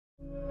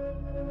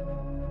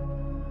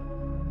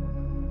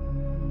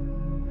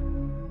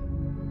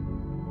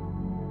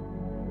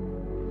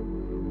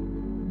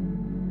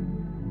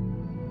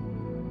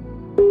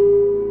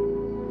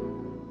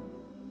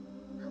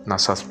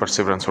NASA's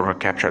Perseverance rover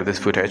captured this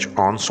footage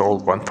on Sol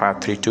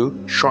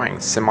 1532, showing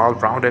small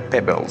rounded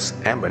pebbles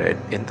embedded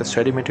in the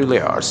sedimentary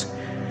layers.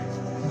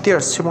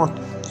 Their smooth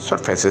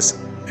surfaces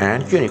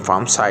and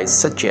uniform size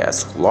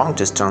suggest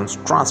long-distance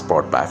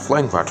transport by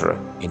flowing water,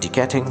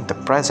 indicating the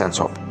presence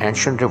of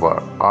ancient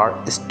river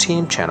or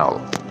stream channel.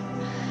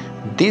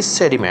 These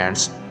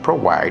sediments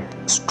provide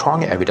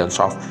strong evidence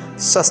of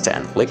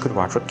sustained liquid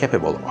water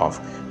capable of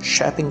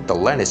shaping the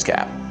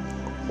landscape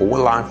over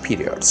long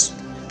periods,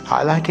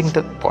 highlighting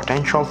the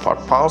potential for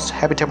past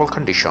habitable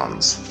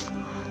conditions.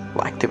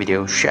 Like the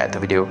video, share the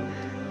video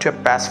to your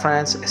best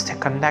friends, stay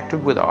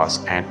connected with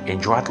us and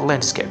enjoy the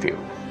landscape view.